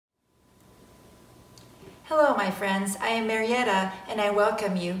Hello my friends, I am Marietta and I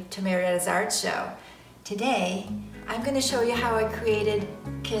welcome you to Marietta's Art Show. Today I'm going to show you how I created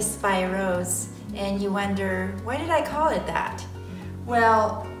Kissed by a Rose, and you wonder, why did I call it that?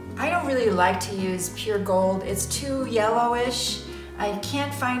 Well, I don't really like to use pure gold. It's too yellowish. I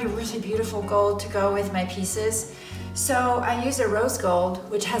can't find a really beautiful gold to go with my pieces. So I use a rose gold,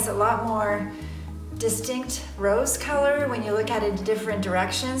 which has a lot more distinct rose color when you look at it in different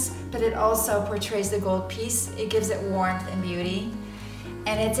directions, but it also portrays the gold piece. It gives it warmth and beauty.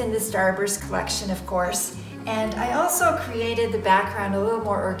 And it's in the Starburst collection, of course. And I also created the background a little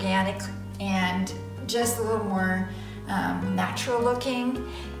more organic and just a little more natural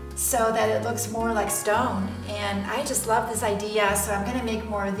looking, so that it looks more like stone. And I just love this idea, so I'm gonna make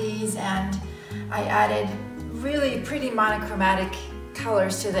more of these, and I added really pretty monochromatic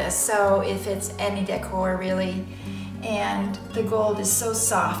colors to this, so if it's any decor really. And the gold is so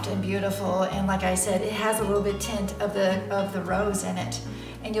soft and beautiful, and like I said, it has a little bit tint of the rose in it,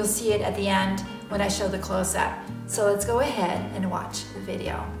 and you'll see it at the end when I show the close-up. So let's go ahead and watch the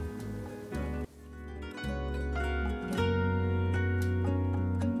video.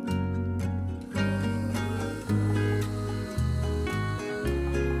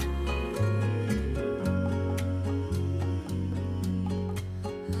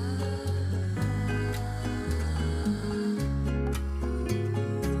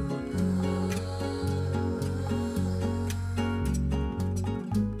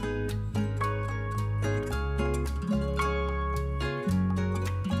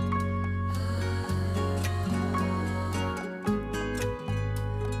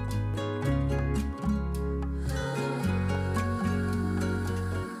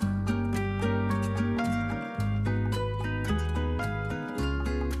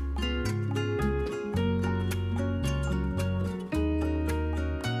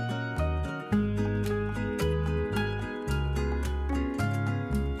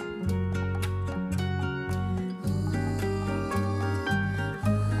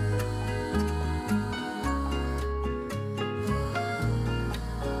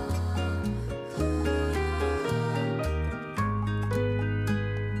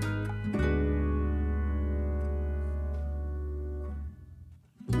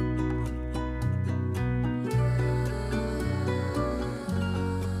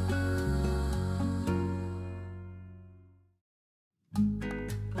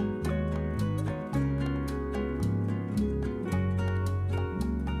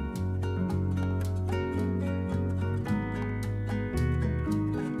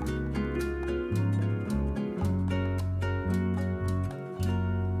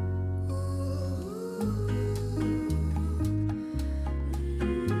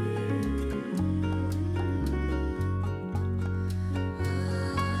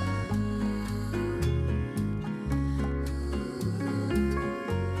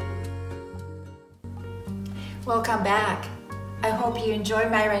 Welcome back. I hope you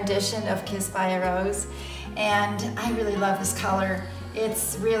enjoyed my rendition of Kissed by a Rose, and I really love this color.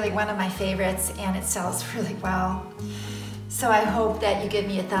 It's really one of my favorites and it sells really well. So I hope that you give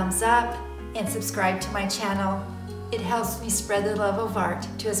me a thumbs up and subscribe to my channel. It helps me spread the love of art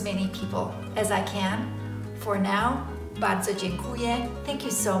to as many people as I can. For now, bardzo dziękuję. Thank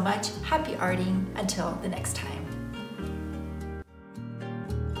you so much. Happy arting. Until the next time.